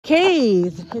Okay,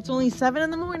 it's only 7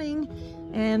 in the morning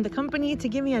and the company to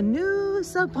give me a new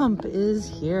sub pump is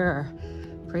here.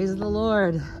 Praise the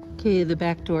Lord. Okay, the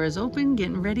back door is open,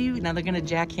 getting ready. Now they're gonna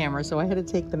jackhammer, so I had to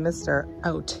take the mister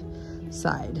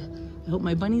outside. I hope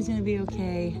my bunny's gonna be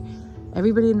okay.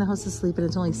 Everybody in the house is sleeping.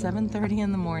 It's only 7:30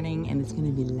 in the morning and it's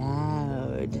gonna be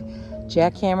loud.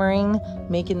 Jackhammering,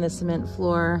 making the cement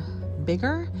floor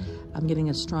bigger. I'm getting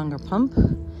a stronger pump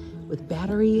with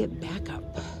battery backup.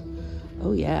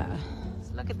 Oh yeah.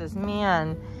 Look at this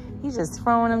man. He's just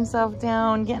throwing himself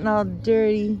down, getting all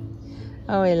dirty.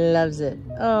 Oh, he loves it.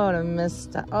 Oh,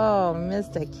 Mr.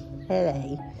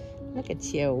 Kitty. Look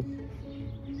at you.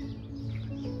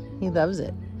 He loves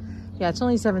it. Yeah, it's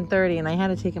only 7:30 and I had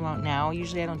to take him out now.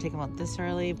 Usually I don't take him out this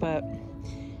early, but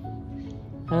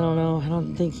I don't know. I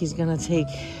don't think he's gonna take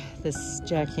this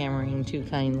jackhammering too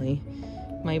kindly.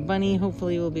 My bunny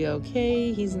hopefully will be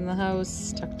okay. He's in the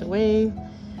house, tucked away.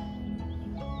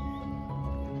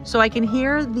 So I can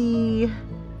hear can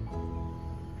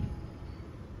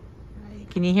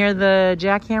you hear the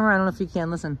jackhammer? I don't know if you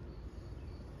can, listen.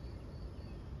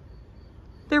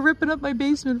 They're ripping up my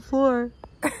basement floor.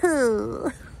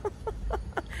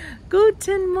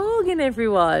 Guten Morgen,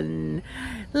 everyone.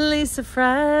 Lisa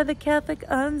Fry, the Catholic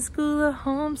unschooler,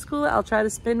 homeschooler. I'll try to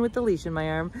spin with the leash in my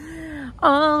arm.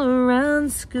 All around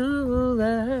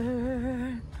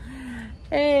schooler.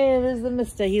 Hey, there's the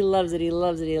mister. He loves it, he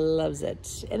loves it, he loves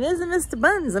it. And there's the Mr.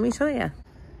 Buns. Let me show you.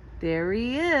 There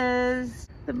he is.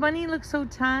 The bunny looks so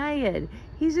tired.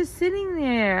 He's just sitting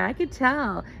there. I could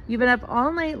tell. You've been up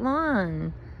all night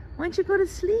long. Why don't you go to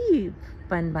sleep,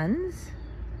 Bun Buns?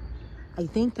 I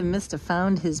think the mister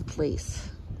found his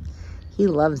place. He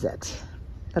loves it.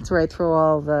 That's where I throw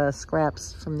all the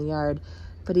scraps from the yard.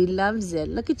 But he loves it.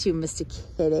 Look at you, Mr.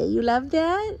 Kitty. You love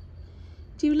that?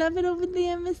 Do you love it over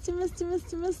there, Mister?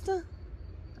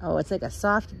 Oh, it's like a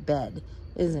soft bed,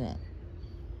 isn't it?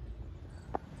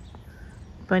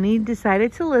 Bunny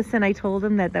decided to listen. I told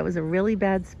him that that was a really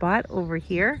bad spot over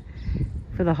here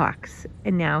for the hawks.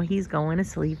 And now he's going to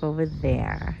sleep over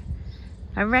there.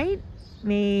 All right?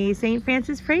 May St.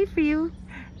 Francis pray for you.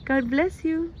 God bless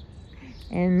you.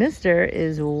 And Mister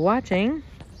is watching.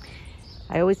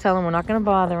 I always tell him we're not going to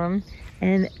bother him.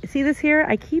 And see this here?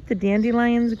 I keep the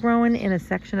dandelions growing in a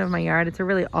section of my yard. It's a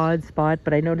really odd spot,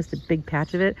 but I noticed a big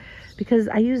patch of it because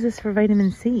I use this for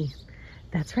vitamin C.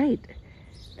 That's right.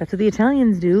 That's what the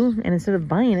Italians do. And instead of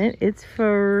buying it, it's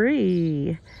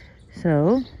free.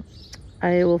 So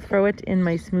I will throw it in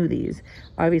my smoothies.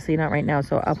 Obviously not right now,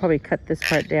 so I'll probably cut this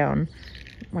part down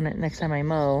next time I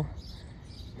mow.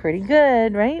 Pretty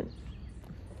good, right?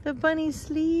 The bunny's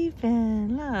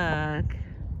sleeping. Look.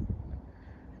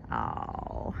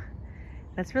 Oh,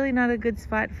 that's really not a good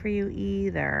spot for you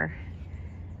either.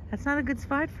 That's not a good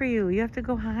spot for you. You have to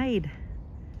go hide.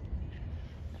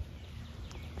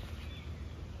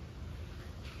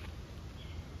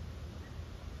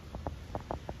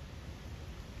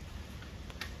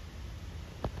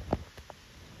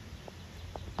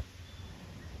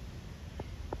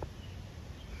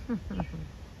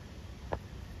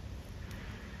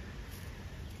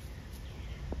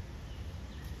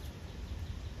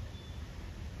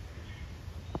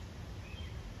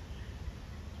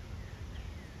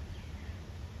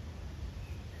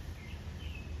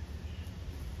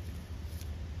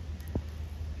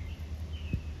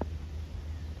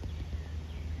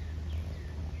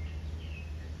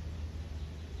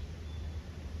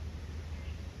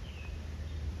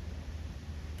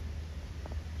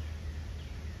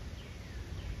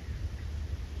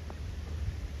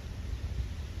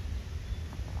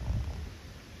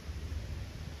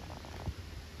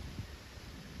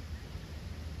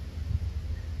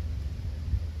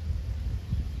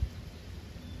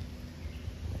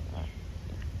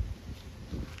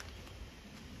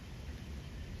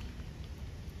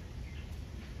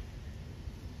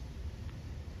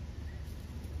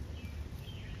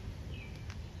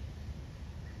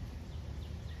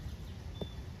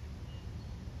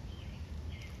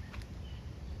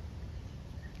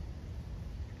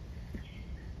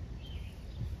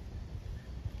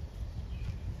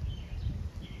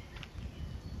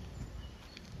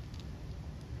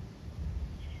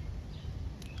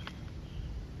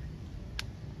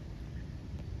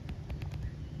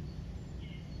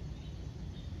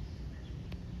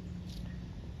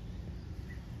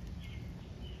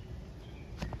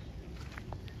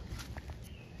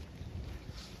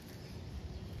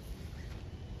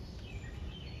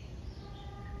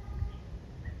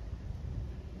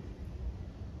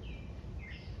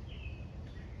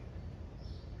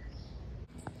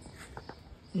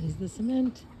 It is the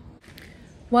cement.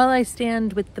 While I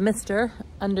stand with the mister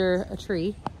under a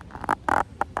tree,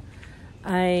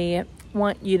 I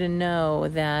want you to know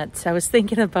that I was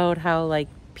thinking about how like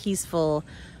peaceful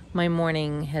my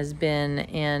morning has been,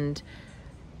 and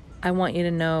I want you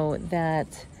to know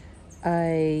that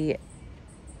I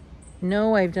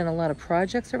know I've done a lot of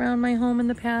projects around my home in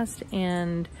the past,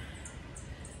 and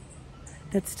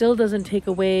that still doesn't take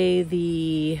away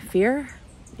the fear,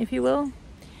 if you will,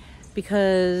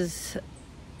 because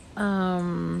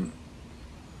I'm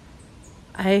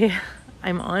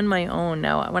on my own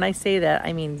now. When I say that,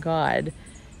 I mean God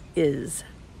is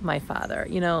my father,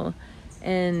 you know,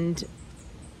 and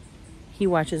he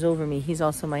watches over me. He's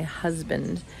also my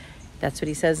husband. That's what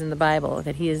he says in the Bible,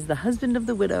 that he is the husband of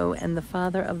the widow and the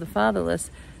father of the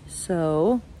fatherless.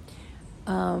 So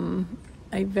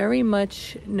I very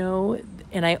much know,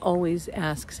 and I always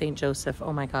ask St. Joseph,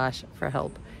 oh my gosh, for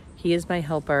help. He is my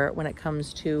helper when it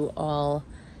comes to all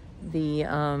the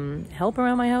help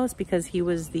around my house, because he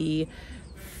was the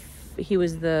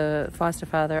foster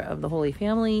father of the Holy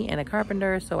Family and a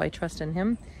carpenter, so I trust in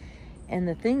him. And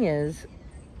the thing is,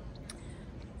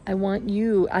 I want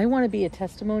to be a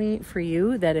testimony for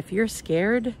you that if you're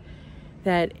scared,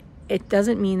 that it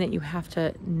doesn't mean that you have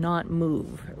to not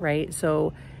move, right?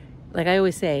 So like I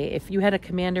always say, if you had a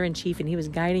commander-in-chief and he was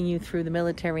guiding you through the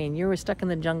military and you were stuck in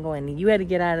the jungle and you had to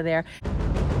get out of there,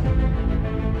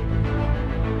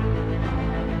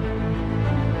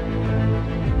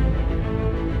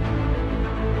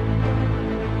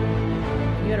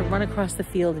 you had to run across the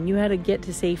field and you had to get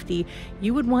to safety,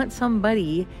 you would want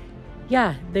somebody,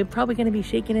 yeah, they're probably going to be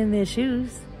shaking in their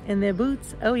shoes and their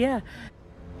boots. Oh yeah.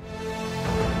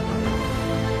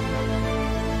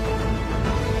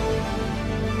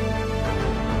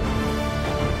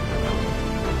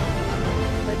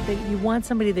 But you want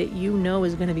somebody that you know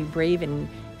is going to be brave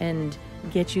and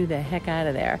get you the heck out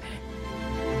of there.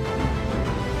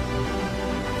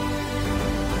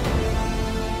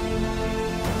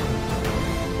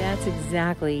 That's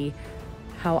exactly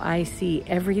how I see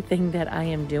everything that I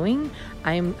am doing.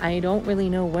 I don't really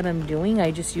know what I'm doing.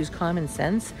 I just use common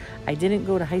sense. I didn't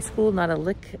go to high school, not a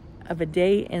lick of a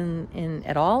day in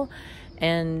at all.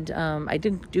 And I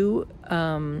didn't do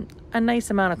a nice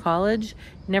amount of college,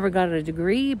 never got a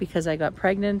degree because I got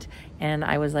pregnant and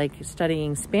I was like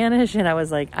studying Spanish, and I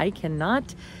was like, I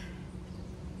cannot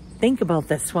think about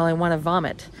this while I want to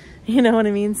vomit. You know what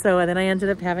I mean? So then I ended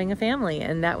up having a family,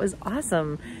 and that was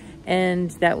awesome. And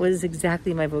that was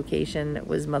exactly my vocation,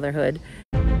 was motherhood.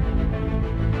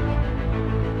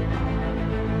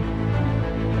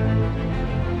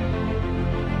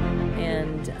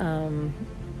 And,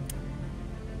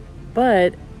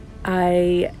 but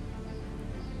I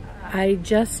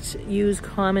just use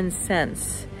common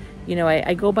sense. You know,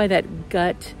 I go by that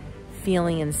gut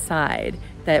feeling inside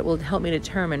that will help me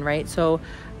determine, right? So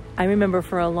I remember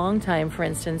for a long time, for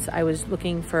instance, I was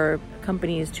looking for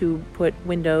companies to put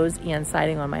windows and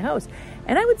siding on my house.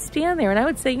 And I would stand there and I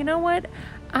would say, you know what?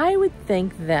 I would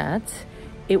think that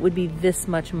it would be this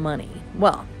much money.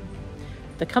 Well,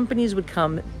 the companies would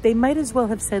come. They might as well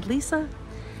have said, Lisa,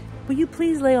 will you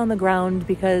please lay on the ground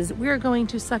because we're going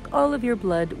to suck all of your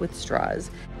blood with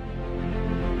straws.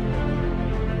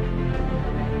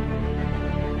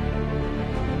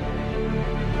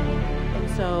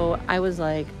 So I was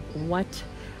like, what?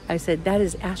 I said, that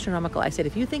is astronomical. I said,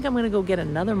 if you think I'm going to go get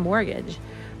another mortgage,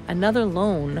 another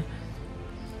loan,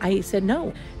 I said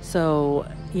no. So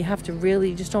you have to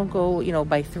really just don't go, you know,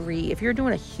 by 3. If you're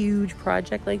doing a huge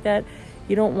project like that,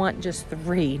 you don't want just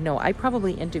 3. No, I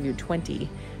probably interviewed 20,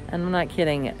 and I'm not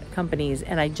kidding, companies.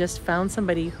 And I just found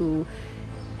somebody who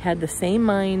had the same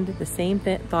mind, the same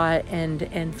thought,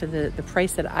 and for the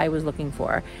price that I was looking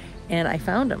for. And I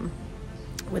found them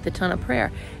with a ton of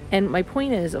prayer. And my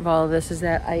point is of all of this is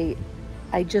that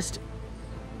I just,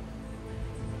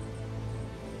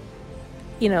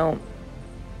 you know,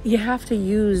 you have to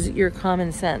use your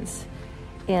common sense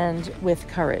and with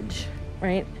courage,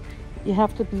 right? You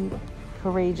have to be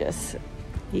courageous.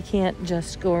 You can't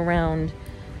just go around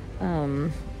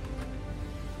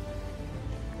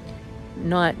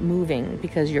not moving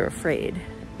because you're afraid,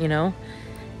 you know?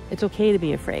 It's okay to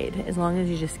be afraid as long as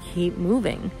you just keep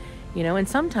moving. You know, and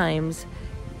sometimes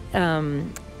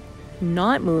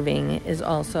not moving is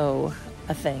also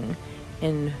a thing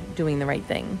in doing the right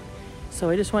thing. So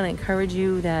I just want to encourage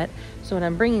you that, so when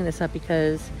I'm bringing this up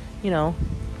because, you know,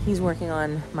 he's working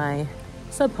on my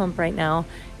sub pump right now,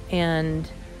 and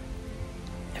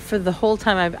for the whole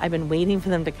time I've been waiting for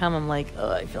them to come, I'm like,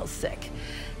 oh, I feel sick,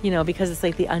 you know, because it's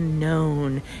like the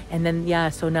unknown. And then, yeah,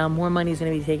 so now more money is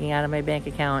going to be taken out of my bank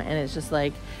account, and it's just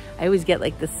like, I always get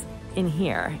like this in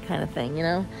here kind of thing, you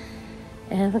know?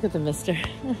 And look at the mister.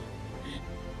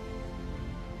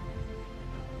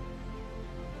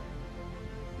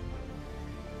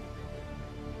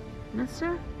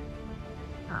 mister?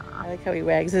 I like how he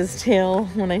wags his tail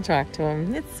when I talk to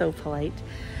him. It's so polite.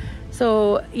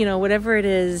 So, you know, whatever it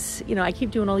is, you know, I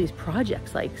keep doing all these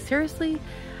projects. Like, seriously,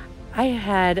 I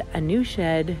had a new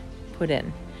shed put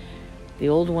in, the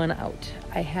old one out.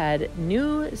 I had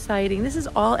new siding. This is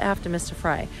all after Mr.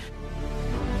 Fry.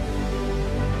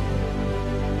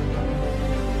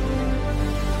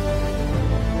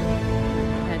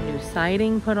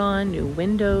 Siding put on, new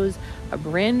windows, a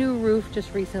brand new roof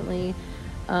just recently.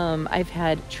 I've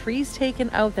had trees taken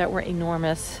out that were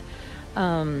enormous.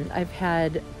 I've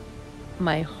had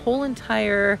my whole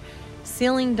entire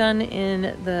ceiling done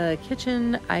in the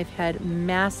kitchen. I've had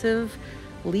massive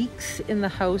leaks in the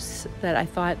house that I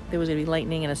thought there was gonna be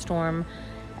lightning and a storm.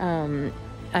 I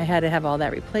had to have all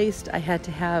that replaced. I had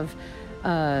to have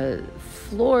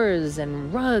floors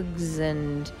and rugs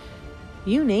and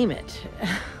you name it.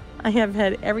 I have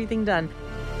had everything done.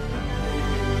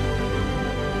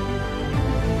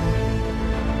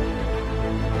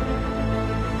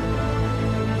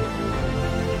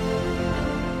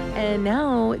 And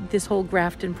now this whole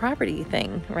Grafton property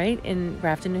thing, right? In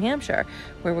Grafton, New Hampshire,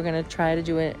 where we're gonna try to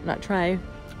do it,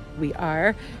 we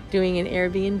are doing an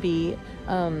Airbnb.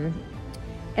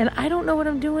 And I don't know what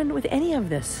I'm doing with any of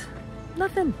this.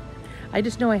 Nothing. I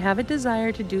just know I have a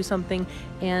desire to do something,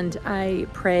 and I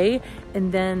pray, and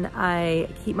then I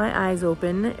keep my eyes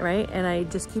open, right? And I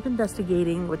just keep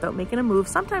investigating without making a move.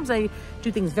 Sometimes I do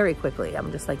things very quickly.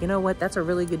 I'm just like, you know what? That's a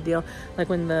really good deal. Like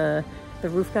when the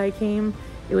roof guy came,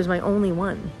 it was my only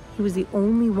one. He was the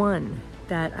only one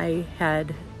that I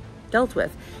had dealt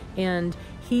with. And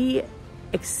he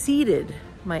exceeded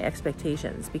my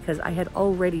expectations because I had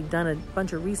already done a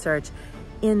bunch of research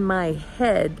in my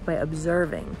head by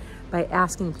observing, by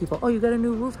asking people, oh, you got a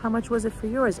new roof? How much was it for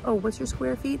yours? Oh, what's your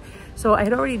square feet? So I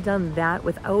had already done that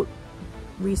without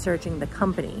researching the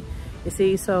company, you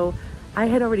see? So I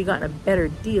had already gotten a better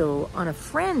deal on a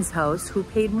friend's house who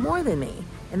paid more than me,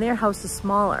 and their house is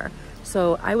smaller.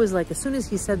 So I was like, as soon as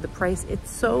he said the price, it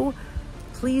so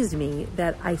pleased me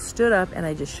that I stood up and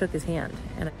I just shook his hand.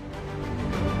 And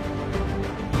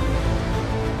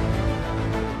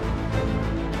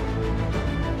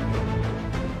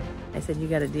I said, you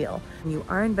got a deal. You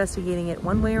are investigating it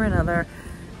one way or another.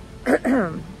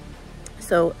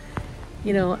 So,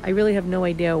 you know, I really have no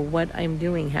idea what I'm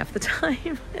doing half the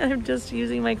time. I'm just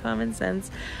using my common sense.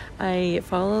 I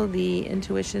follow the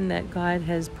intuition that God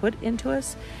has put into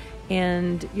us,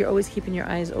 and you're always keeping your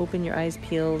eyes open, your eyes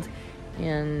peeled,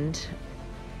 and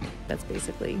that's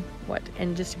basically what.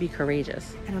 And just to be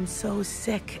courageous. And I'm so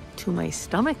sick to my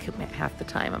stomach half the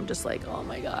time. I'm just like, oh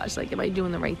my gosh, like, am I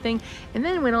doing the right thing? And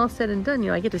then when all's said and done, you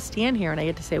know, I get to stand here and I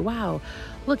get to say, wow,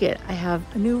 look it, I have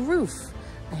a new roof.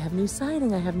 I have new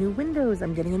siding, I have new windows,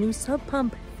 I'm getting a new sub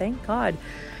pump, thank God.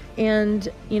 And,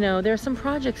 you know, there's some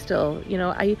projects still. You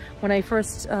know,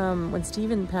 when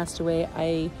Stephen passed away,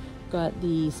 I got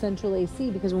the central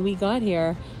AC because when we got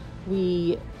here,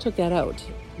 we took that out.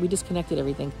 We disconnected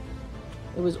everything.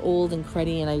 It was old and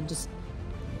cruddy, and I just,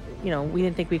 you know, we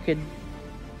didn't think we could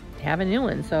have a new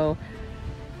one. So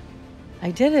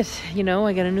I did it. You know,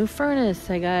 I got a new furnace.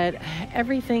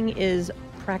 Everything is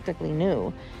practically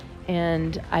new.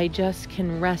 And I just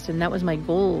can rest. And that was my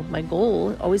goal. My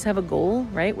goal, always have a goal,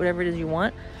 right? Whatever it is you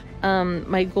want.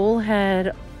 My goal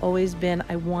had always been,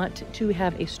 I want to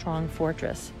have a strong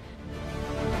fortress.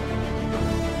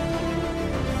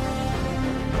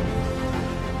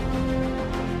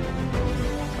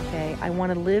 Okay, I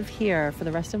want to live here for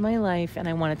the rest of my life, and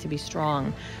I want it to be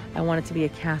strong. I want it to be a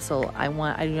castle. I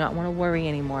do not want to worry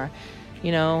anymore.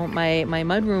 You know, my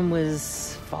mudroom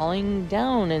was falling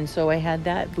down, and so I had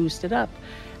that boosted up.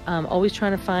 Always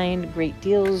trying to find great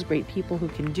deals, great people who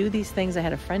can do these things. I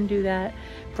had a friend do that,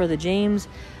 Brother James.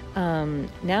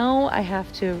 Now I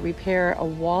have to repair a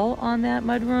wall on that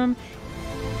mudroom.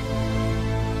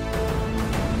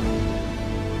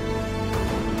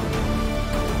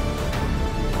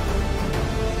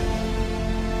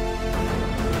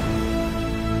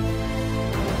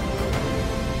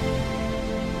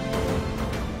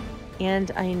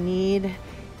 And I need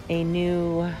a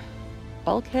new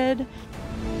bulkhead.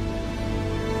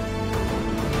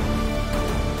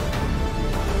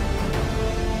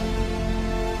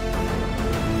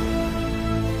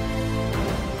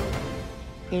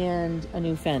 And a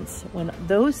new fence. When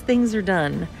those things are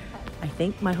done, I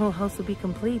think my whole house will be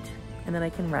complete, and then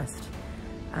I can rest.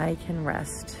 I can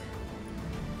rest.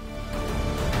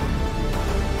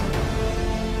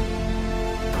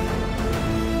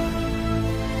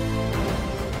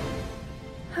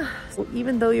 So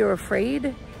even though you're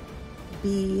afraid,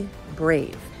 be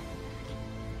brave.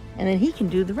 And then he can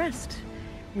do the rest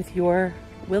with your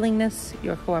willingness,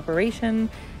 your cooperation.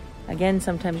 Again,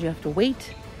 sometimes you have to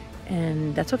wait,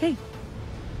 and that's okay.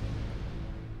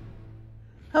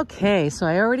 Okay, so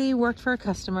I already worked for a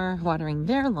customer watering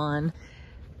their lawn.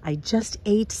 I just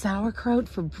ate sauerkraut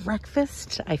for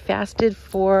breakfast. I fasted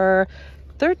for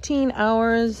 13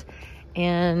 hours,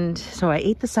 and so I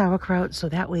ate the sauerkraut, so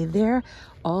that way there,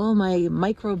 all my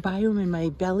microbiome in my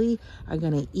belly are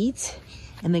gonna eat,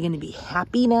 and they're gonna be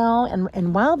happy now.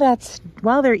 And while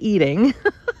they're eating,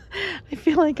 I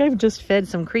feel like I've just fed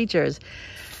some creatures.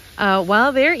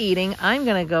 While they're eating, I'm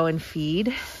gonna go and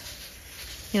feed,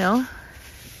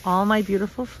 all my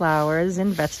beautiful flowers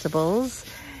and vegetables.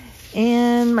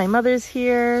 And my mother's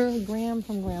here, Graham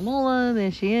from Gramola,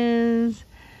 there she is.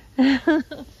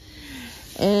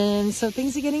 And so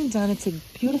things are getting done. It's a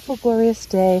beautiful, glorious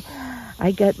day.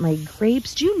 I got my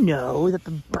grapes. Do you know that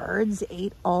the birds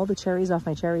ate all the cherries off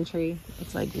my cherry tree?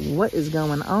 It's like, what is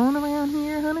going on around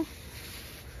here, honey?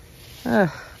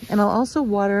 And I'll also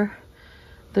water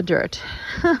the dirt,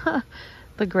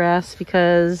 the grass,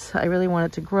 because I really want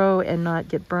it to grow and not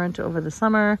get burnt over the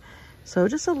summer. So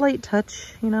just a light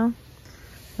touch,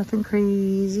 nothing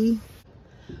crazy.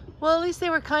 Well, at least they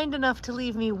were kind enough to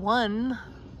leave me one.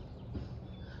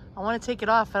 I want to take it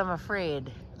off, but I'm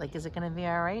afraid. Like, is it going to be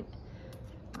all right?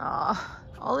 Aw,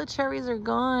 all the cherries are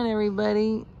gone,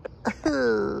 everybody.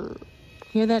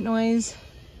 Hear that noise?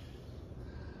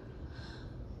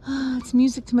 It's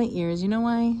music to my ears. You know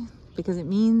why? Because it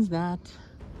means that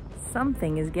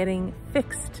something is getting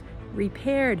fixed,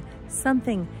 repaired,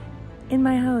 something in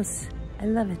my house. I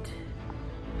love it.